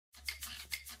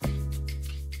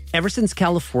Ever since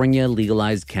California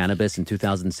legalized cannabis in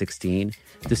 2016,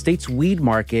 the state's weed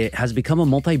market has become a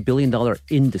multi-billion-dollar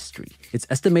industry. It's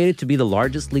estimated to be the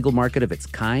largest legal market of its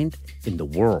kind in the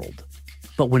world.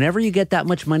 But whenever you get that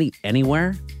much money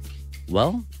anywhere,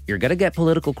 well, you're going to get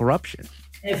political corruption.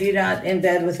 If you're not in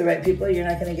bed with the right people, you're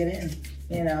not going to get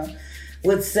in,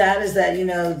 What's sad is that,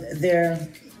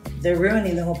 they're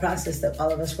ruining the whole process that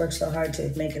all of us work so hard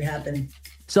to make it happen.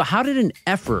 So how did an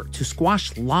effort to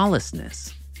squash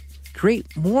lawlessness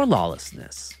create more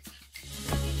lawlessness?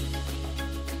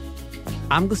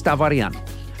 I'm Gustavo Arellano.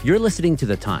 You're listening to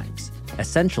The Times,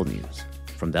 essential news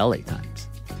from the LA Times.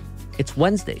 It's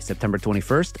Wednesday, September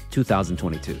 21st,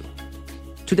 2022.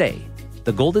 Today,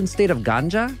 the golden state of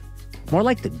ganja? More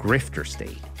like the grifter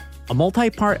state. A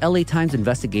multi-part LA Times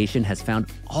investigation has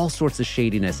found all sorts of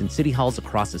shadiness in city halls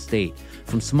across the state,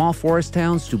 from small forest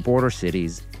towns to border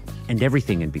cities, and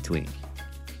everything in between.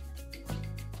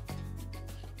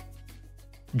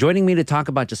 Joining me to talk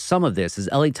about just some of this is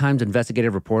LA Times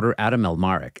investigative reporter Adam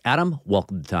Elmarek. Adam,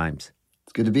 welcome to The Times.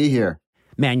 It's good to be here.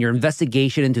 Man, your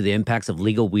investigation into the impacts of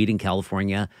legal weed in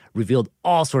California revealed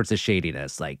all sorts of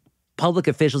shadiness, like public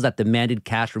officials that demanded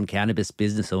cash from cannabis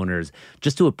business owners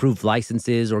just to approve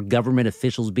licenses, or government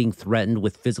officials being threatened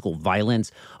with physical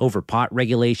violence over pot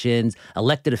regulations,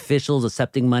 elected officials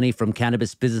accepting money from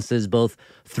cannabis businesses both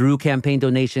through campaign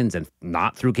donations and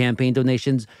not through campaign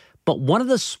donations. But one of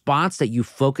the spots that you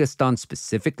focused on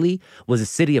specifically was the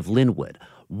city of Lynwood.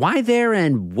 Why there,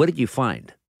 and what did you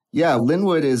find? Yeah,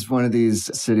 Lynwood is one of these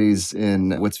cities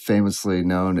in what's famously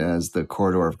known as the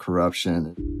corridor of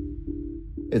corruption.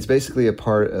 It's basically a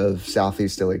part of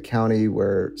Southeast LA County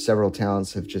where several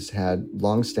towns have just had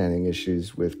longstanding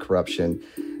issues with corruption.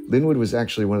 Lynwood was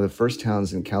actually one of the first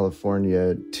towns in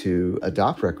California to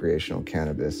adopt recreational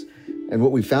cannabis. And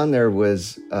what we found there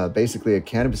was basically a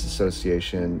cannabis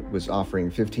association was offering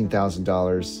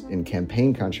 $15,000 in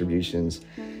campaign contributions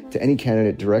to any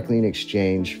candidate directly in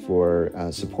exchange for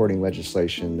supporting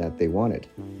legislation that they wanted.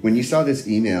 When you saw this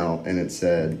email and it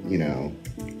said,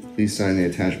 please sign the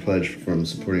attached pledge from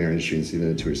supporting our industry and see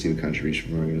that to receive a contribution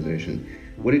from our organization,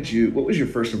 what was your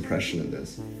first impression of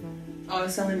this? Oh,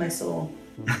 it's selling my soul.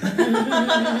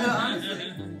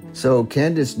 So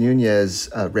Candace Nunez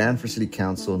ran for city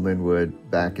council in Lynwood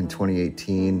back in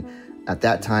 2018. At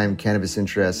that time, cannabis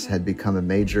interests had become a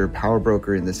major power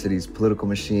broker in the city's political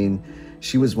machine.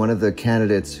 She was one of the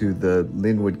candidates who the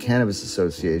Lynwood Cannabis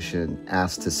Association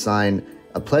asked to sign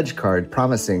a pledge card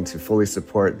promising to fully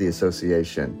support the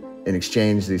association. In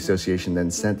exchange, the association then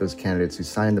sent those candidates who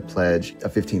signed the pledge a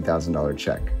 $15,000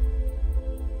 check.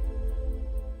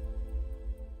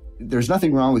 There's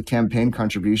nothing wrong with campaign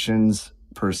contributions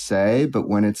per se, but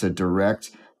when it's a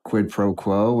direct quid pro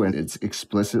quo and it's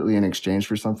explicitly in exchange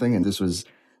for something, and this was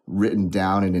written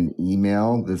down in an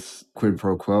email, this quid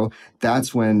pro quo,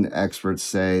 that's when experts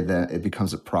say that it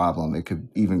becomes a problem. It could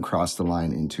even cross the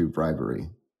line into bribery.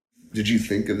 Did you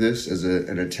think of this as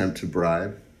an attempt to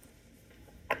bribe?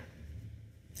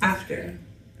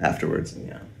 Afterwards?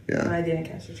 Yeah. Yeah. When I didn't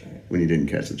catch the check. When you didn't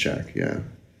catch the check, yeah.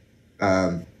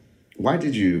 Why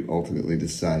did you ultimately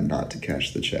decide not to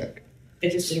cash the check? It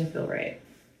just didn't feel right.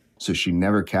 So she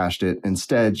never cashed it.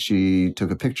 Instead, she took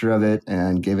a picture of it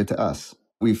and gave it to us.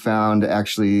 We found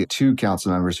actually 2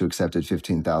 council members who accepted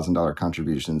 $15,000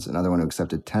 contributions, another one who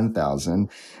accepted $10,000.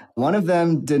 One of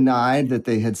them denied that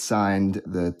they had signed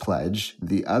the pledge.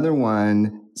 The other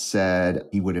one said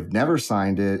he would have never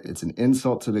signed it. It's an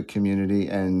insult to the community,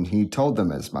 and he told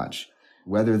them as much.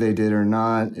 Whether they did or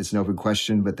not, it's an open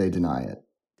question, but they deny it.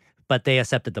 But they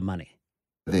accepted the money.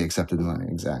 They accepted the money,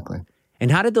 exactly. And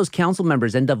how did those council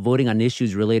members end up voting on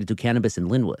issues related to cannabis in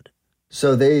Lynwood?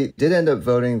 So they did end up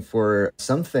voting for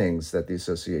some things that the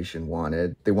association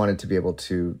wanted. They wanted to be able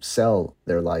to sell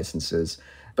their licenses,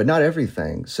 but not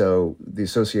everything. So the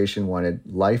association wanted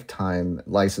lifetime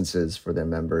licenses for their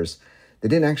members. They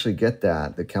didn't actually get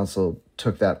that. The council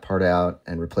took that part out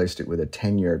and replaced it with a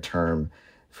 10-year term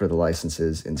for the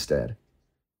licenses instead.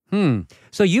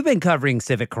 So you've been covering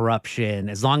civic corruption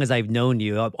as long as I've known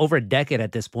you, over a decade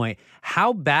at this point.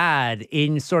 How bad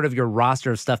in sort of your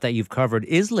roster of stuff that you've covered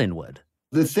is Lynwood?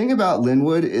 The thing about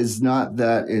Lynwood is not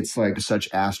that it's like such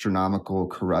astronomical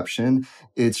corruption.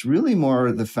 It's really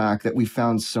more the fact that we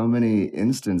found so many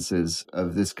instances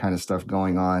of this kind of stuff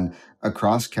going on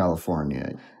across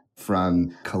California,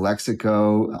 from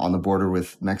Calexico on the border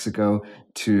with Mexico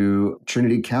to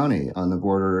Trinity County on the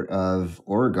border of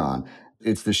Oregon.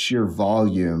 It's the sheer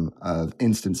volume of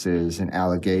instances and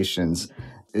allegations.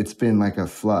 It's been like a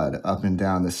flood up and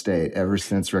down the state ever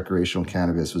since recreational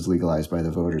cannabis was legalized by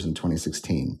the voters in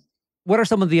 2016. What are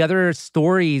some of the other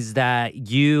stories that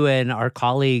you and our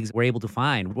colleagues were able to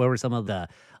find? What were some of the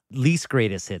least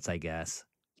greatest hits, I guess?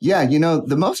 Yeah,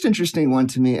 the most interesting one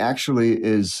to me actually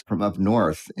is from up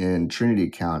north in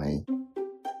Trinity County.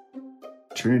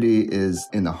 Trinity is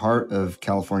in the heart of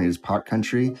California's pot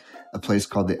country, a place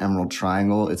called the Emerald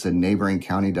Triangle. It's a neighboring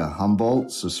county to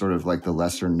Humboldt, so sort of like the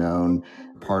lesser known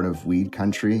part of weed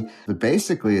country. But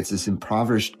basically, it's this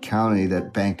impoverished county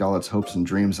that banked all its hopes and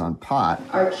dreams on pot.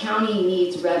 Our county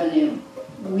needs revenue.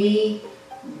 We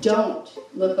don't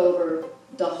look over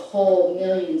the whole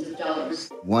millions of dollars.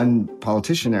 One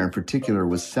politician there in particular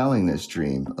was selling this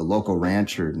dream, a local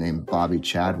rancher named Bobby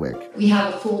Chadwick. We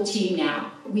have a full team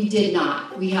now. We did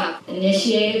not. We have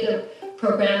initiated the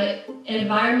program,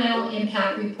 environmental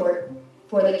impact report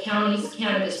for the county's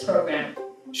cannabis program.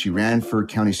 She ran for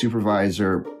county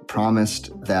supervisor,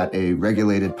 promised that a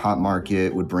regulated pot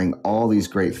market would bring all these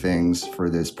great things for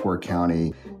this poor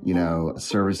county,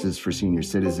 services for senior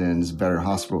citizens, better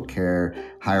hospital care,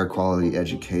 higher quality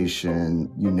education,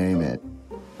 you name it.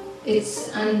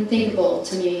 It's unthinkable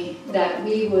to me that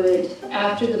we would,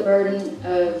 after the burden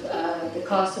of the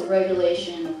cost of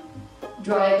regulation,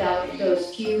 drive out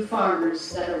those few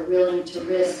farmers that are willing to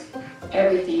risk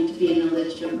everything to be in a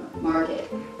legitimate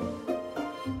market.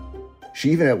 She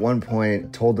even at one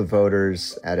point told the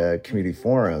voters at a community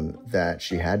forum that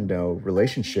she had no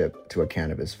relationship to a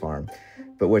cannabis farm.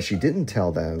 But what she didn't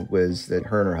tell them was that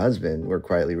her and her husband were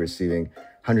quietly receiving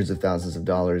hundreds of thousands of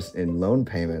dollars in loan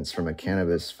payments from a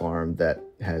cannabis farm that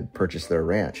had purchased their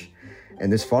ranch.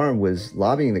 And this farm was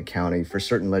lobbying the county for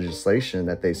certain legislation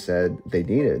that they said they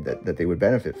needed, that they would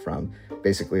benefit from,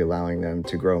 basically allowing them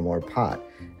to grow more pot.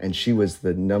 And she was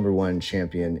the #1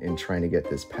 champion in trying to get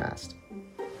this passed.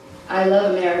 I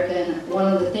love America, and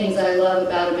one of the things I love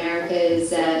about America is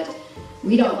that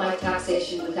we don't like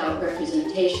taxation without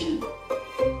representation.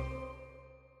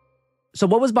 So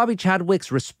what was Bobby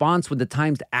Chadwick's response when the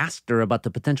Times asked her about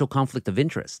the potential conflict of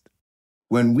interest?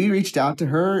 When we reached out to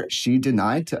her, she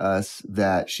denied to us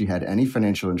that she had any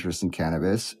financial interest in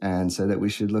cannabis and said that we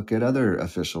should look at other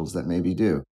officials that maybe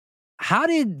do. How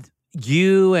did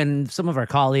you and some of our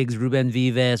colleagues, Ruben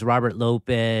Vives, Robert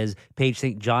Lopez, Paige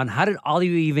St. John, how did all of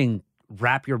you even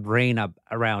wrap your brain up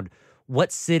around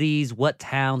what cities, what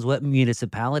towns, what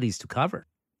municipalities to cover?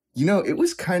 It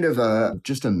was kind of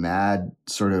just a mad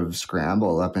sort of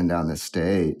scramble up and down the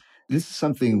state. This is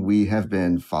something we have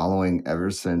been following ever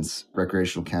since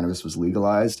recreational cannabis was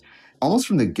legalized. Almost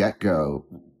from the get-go,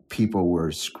 people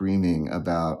were screaming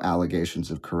about allegations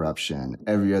of corruption.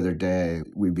 Every other day,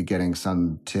 we'd be getting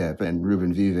some tip, and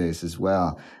Ruben Vives as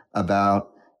well,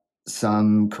 about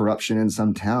some corruption in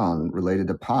some town related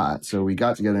to pot. So we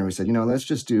got together and we said, let's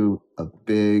just do a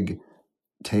big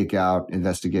takeout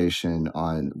investigation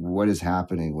on what is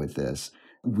happening with this.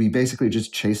 We basically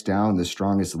just chased down the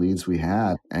strongest leads we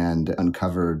had and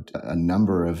uncovered a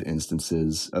number of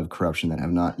instances of corruption that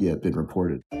have not yet been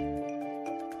reported.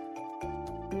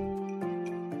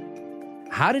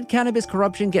 How did cannabis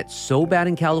corruption get so bad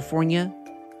in California?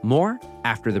 More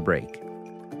after the break.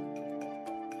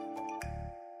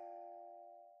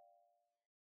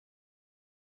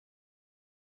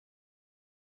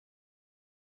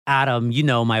 Adam,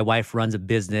 my wife runs a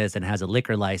business and has a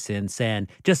liquor license, and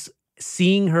just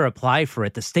seeing her apply for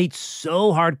it, the state's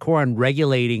so hardcore on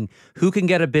regulating who can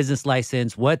get a business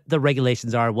license, what the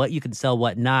regulations are, what you can sell,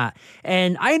 what not.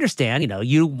 And I understand,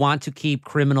 you want to keep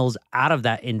criminals out of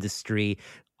that industry,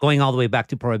 going all the way back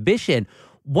to prohibition.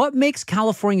 What makes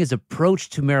California's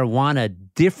approach to marijuana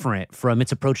different from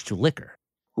its approach to liquor?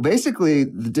 Well, basically,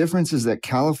 the difference is that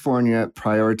California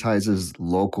prioritizes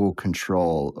local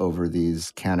control over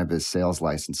these cannabis sales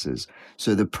licenses.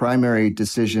 So the primary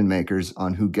decision makers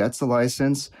on who gets the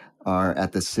license are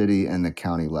at the city and the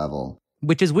county level.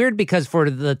 Which is weird because for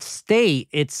the state,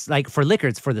 it's like for liquor,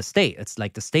 it's for the state. It's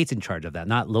like the state's in charge of that,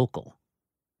 not local.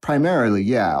 Primarily,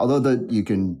 yeah. Although you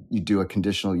do a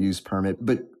conditional use permit,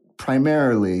 but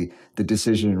primarily the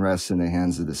decision rests in the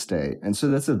hands of the state. And so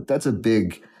that's a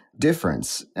big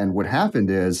difference. And what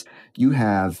happened is you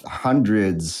have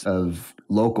hundreds of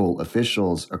local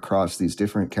officials across these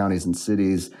different counties and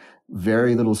cities,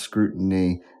 very little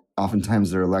scrutiny. Oftentimes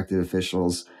they're elected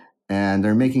officials, and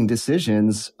they're making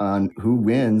decisions on who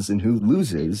wins and who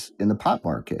loses in the pot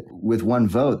market. With one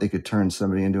vote, they could turn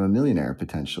somebody into a millionaire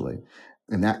potentially.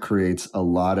 And that creates a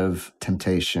lot of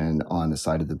temptation on the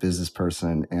side of the business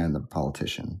person and the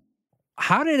politician.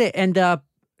 How did it end up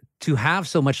to have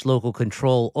so much local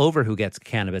control over who gets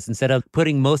cannabis instead of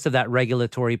putting most of that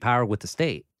regulatory power with the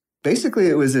state? Basically,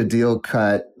 it was a deal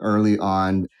cut early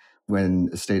on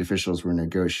when state officials were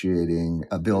negotiating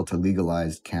a bill to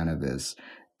legalize cannabis.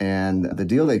 And the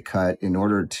deal they cut in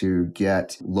order to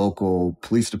get local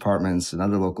police departments and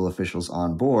other local officials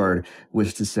on board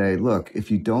was to say, look, if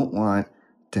you don't want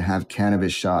to have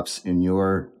cannabis shops in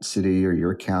your city or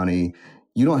your county,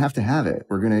 you don't have to have it.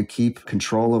 We're going to keep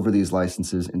control over these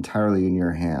licenses entirely in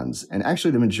your hands. And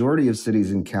actually, the majority of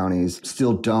cities and counties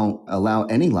still don't allow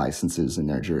any licenses in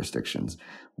their jurisdictions,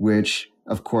 which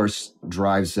of course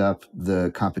drives up the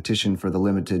competition for the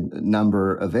limited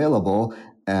number available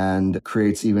and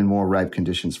creates even more ripe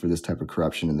conditions for this type of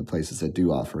corruption in the places that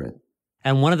do offer it.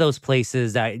 And one of those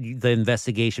places that the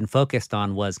investigation focused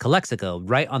on was Calexico,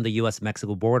 right on the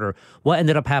U.S.-Mexico border. What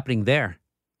ended up happening there?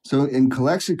 So in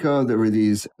Calexico, there were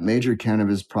these major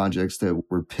cannabis projects that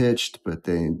were pitched, but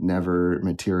they never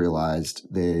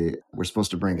materialized. They were supposed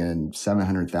to bring in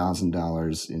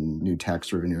 $700,000 in new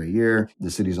tax revenue a year. The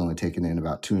city's only taken in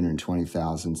about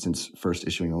 $220,000 since first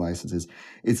issuing the licenses.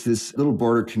 It's this little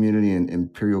border community in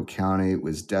Imperial County. It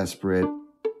was desperate.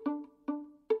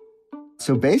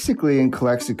 So basically in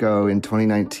Calexico in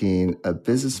 2019, a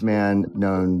businessman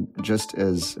known just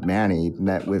as Manny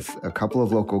met with a couple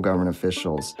of local government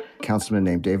officials, a councilman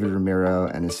named David Ramiro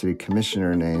and a city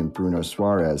commissioner named Bruno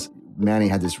Suarez. Manny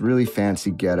had this really fancy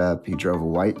getup. He drove a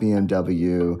white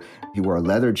BMW. He wore a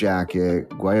leather jacket,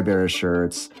 Guayabera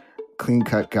shirts,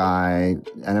 clean-cut guy,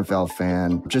 NFL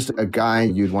fan, just a guy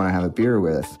you'd want to have a beer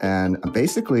with. And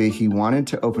basically, he wanted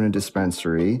to open a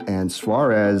dispensary, and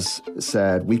Suarez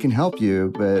said, we can help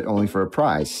you, but only for a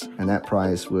price. And that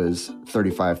price was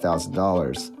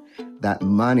 $35,000. That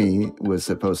money was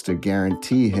supposed to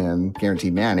guarantee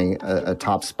Manny, a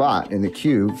top spot in the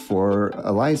queue for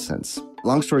a license.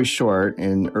 Long story short,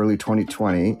 in early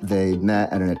 2020, they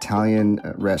met at an Italian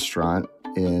restaurant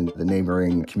in the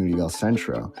neighboring community El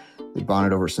Centro. They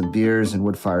bonded over some beers and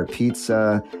wood-fired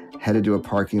pizza, headed to a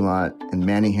parking lot, and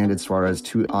Manny handed Suarez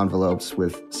 2 envelopes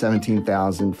with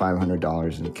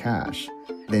 $17,500 in cash.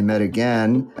 They met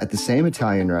again at the same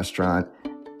Italian restaurant,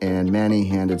 and Manny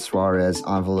handed Suarez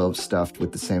envelopes stuffed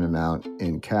with the same amount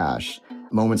in cash.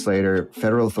 Moments later,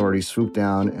 federal authorities swooped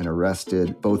down and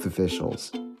arrested both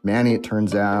officials. Manny, it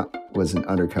turns out, was an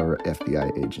undercover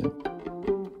FBI agent.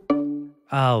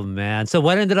 Oh, man. So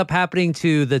what ended up happening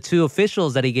to the 2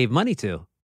 officials that he gave money to?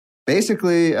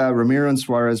 Basically, Ramiro and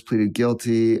Suarez pleaded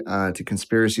guilty to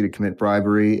conspiracy to commit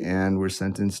bribery and were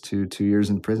sentenced to 2 years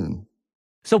in prison.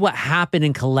 So what happened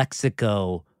in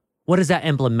Calexico, what is that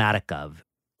emblematic of?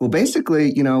 Well,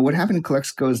 basically, what happened in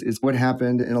Calexico is what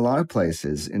happened in a lot of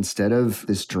places. Instead of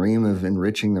this dream of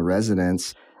enriching the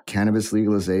residents, cannabis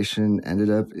legalization ended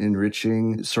up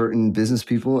enriching certain business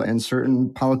people and certain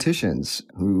politicians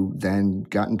who then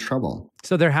got in trouble.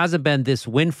 So there hasn't been this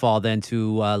windfall then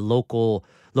to local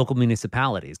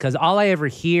municipalities. Because all I ever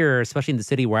hear, especially in the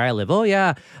city where I live,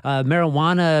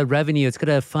 marijuana revenue, it's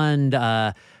going to fund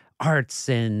arts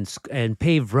and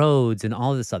pave roads and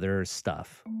all this other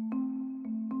stuff.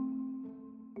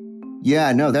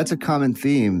 Yeah, no, that's a common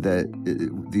theme that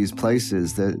these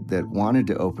places that wanted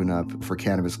to open up for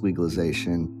cannabis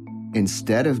legalization,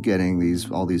 instead of getting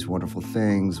all these wonderful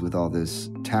things with all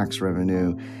this tax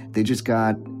revenue, they just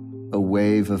got a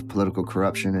wave of political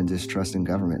corruption and distrust in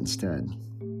government instead.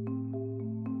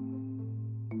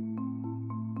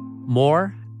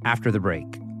 More after the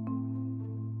break.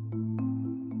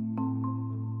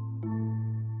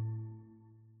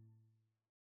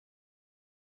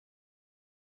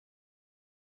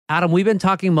 Adam, we've been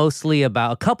talking mostly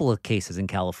about a couple of cases in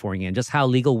California and just how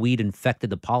legal weed infected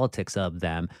the politics of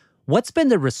them. What's been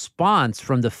the response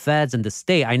from the feds and the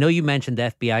state? I know you mentioned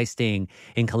the FBI sting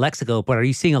in Calexico, but are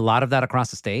you seeing a lot of that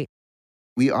across the state?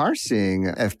 We are seeing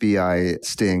FBI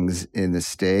stings in the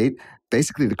state.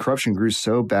 Basically, the corruption grew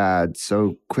so bad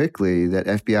so quickly that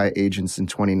FBI agents in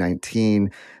 2019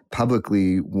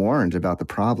 publicly warned about the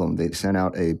problem. They sent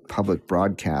out a public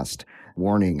broadcast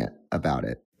warning about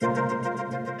it.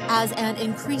 As an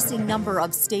increasing number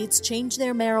of states change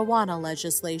their marijuana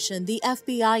legislation, the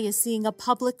FBI is seeing a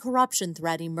public corruption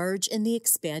threat emerge in the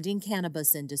expanding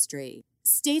cannabis industry.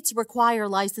 States require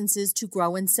licenses to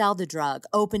grow and sell the drug,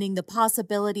 opening the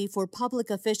possibility for public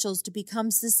officials to become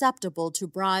susceptible to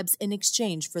bribes in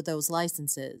exchange for those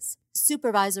licenses.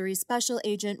 Supervisory Special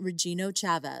Agent Regino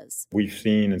Chavez. We've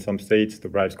seen in some states the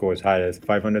bribes go as high as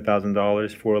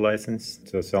 $500,000 for a license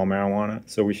to sell marijuana.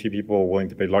 So we see people willing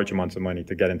to pay large amounts of money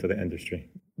to get into the industry.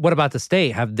 What about the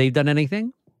state? Have they done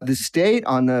anything? The state,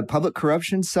 on the public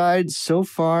corruption side, so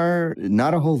far,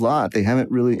 not a whole lot. They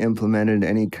haven't really implemented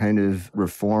any kind of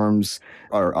reforms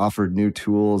or offered new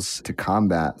tools to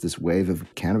combat this wave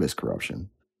of cannabis corruption.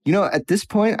 At this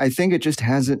point, I think it just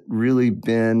hasn't really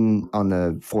been on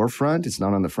the forefront. It's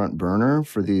not on the front burner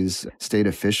for these state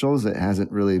officials. It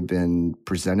hasn't really been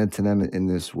presented to them in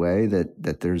this way,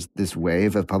 that there's this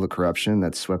wave of public corruption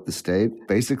that's swept the state.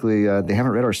 Basically, they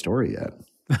haven't read our story yet.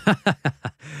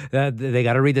 They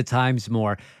got to read the Times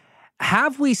more.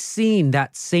 Have we seen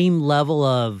that same level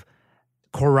of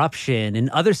corruption in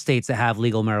other states that have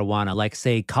legal marijuana, like,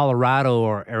 say, Colorado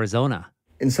or Arizona?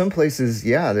 In some places,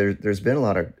 yeah, there's been a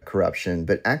lot of corruption,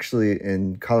 but actually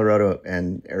in Colorado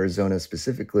and Arizona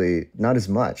specifically, not as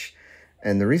much.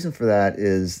 And the reason for that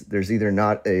is there's either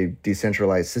not a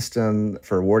decentralized system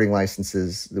for awarding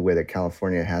licenses the way that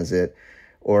California has it,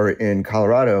 or in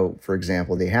Colorado, for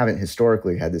example, they haven't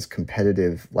historically had this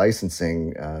competitive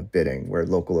licensing bidding where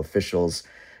local officials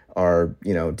are,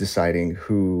 deciding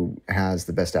who has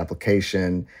the best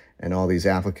application. And all these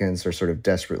applicants are sort of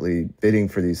desperately bidding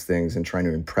for these things and trying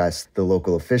to impress the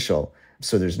local official.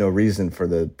 So there's no reason for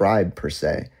the bribe per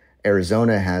se.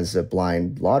 Arizona has a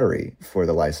blind lottery for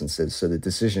the licenses. So the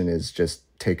decision is just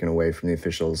taken away from the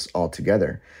officials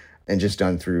altogether and just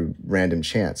done through random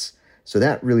chance. So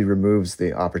that really removes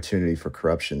the opportunity for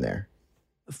corruption there.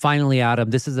 Finally,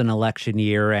 Adam, this is an election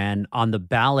year, and on the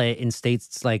ballot in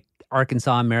states like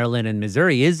Arkansas, Maryland, and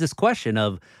Missouri is this question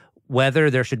of whether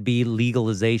there should be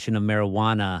legalization of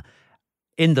marijuana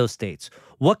in those states.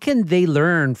 What can they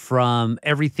learn from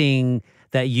everything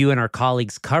that you and our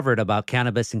colleagues covered about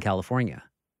cannabis in California?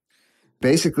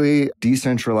 Basically,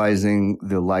 decentralizing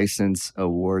the license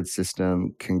award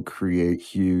system can create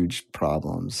huge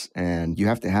problems. And you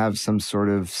have to have some sort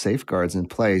of safeguards in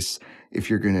place if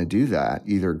you're going to do that.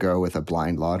 Either go with a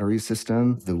blind lottery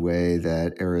system, the way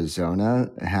that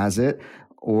Arizona has it,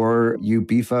 or you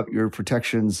beef up your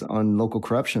protections on local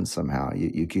corruption somehow.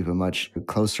 You keep a much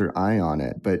closer eye on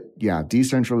it. But yeah,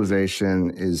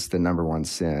 decentralization is the number one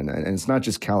sin. And it's not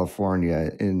just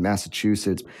California. In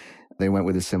Massachusetts, they went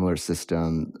with a similar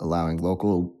system, allowing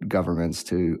local governments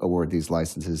to award these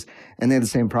licenses. And they had the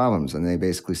same problems. And they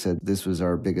basically said this was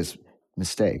our biggest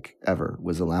mistake ever,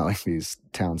 was allowing these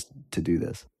towns to do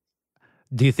this.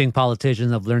 Do you think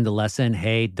politicians have learned the lesson,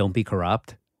 hey, don't be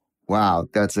corrupt? Wow,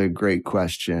 that's a great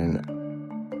question.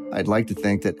 I'd like to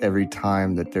think that every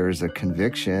time that there's a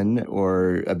conviction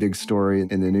or a big story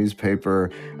in the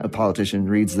newspaper, a politician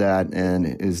reads that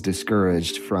and is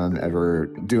discouraged from ever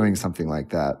doing something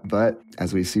like that. But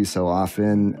as we see so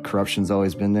often, corruption's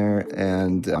always been there,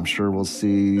 and I'm sure we'll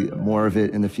see more of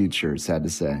it in the future, sad to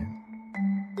say.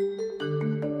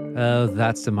 Oh,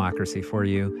 that's democracy for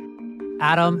you.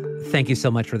 Adam, thank you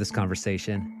so much for this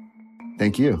conversation.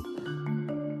 Thank you.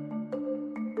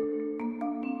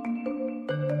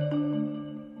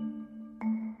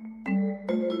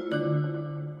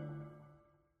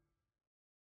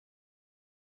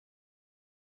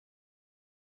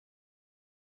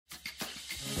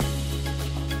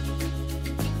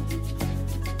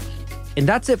 And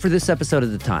that's it for this episode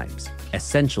of The Times,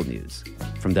 Essential News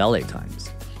from the LA Times.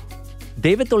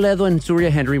 David Toledo and Surya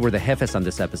Henry were the jefes on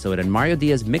this episode, and Mario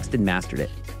Diaz mixed and mastered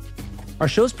it. Our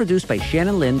show is produced by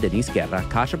Shannon Lynn, Denise Guerra,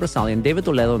 Kasha Brasalian, David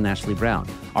Toledo, and Ashley Brown.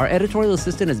 Our editorial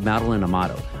assistant is Madeline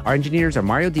Amato. Our engineers are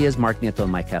Mario Diaz, Mark Nieto,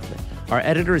 and Mike Heflin. Our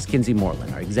editor is Kinsey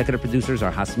Moreland. Our executive producers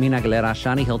are Jasmine Aguilera,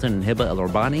 Shani Hilton, and Hiba El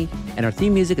Orbani. And our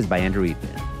theme music is by Andrew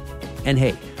Eatman. And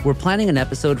hey, we're planning an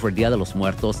episode for Dia de los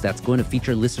Muertos that's going to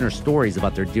feature listener stories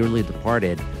about their dearly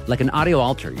departed, like an audio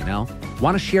altar,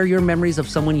 Want to share your memories of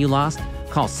someone you lost?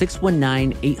 Call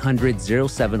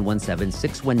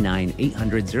 619-800-0717,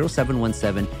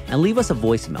 619-800-0717, and leave us a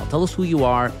voicemail. Tell us who you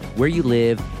are, where you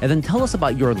live, and then tell us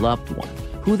about your loved one,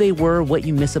 who they were, what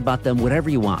you miss about them, whatever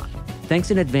you want.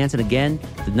 Thanks in advance, and again,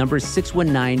 the number is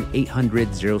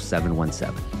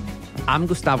 619-800-0717. I'm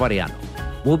Gustavo Arellano.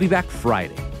 We'll be back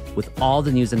Friday with all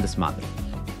the news and desmadre.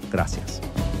 Gracias.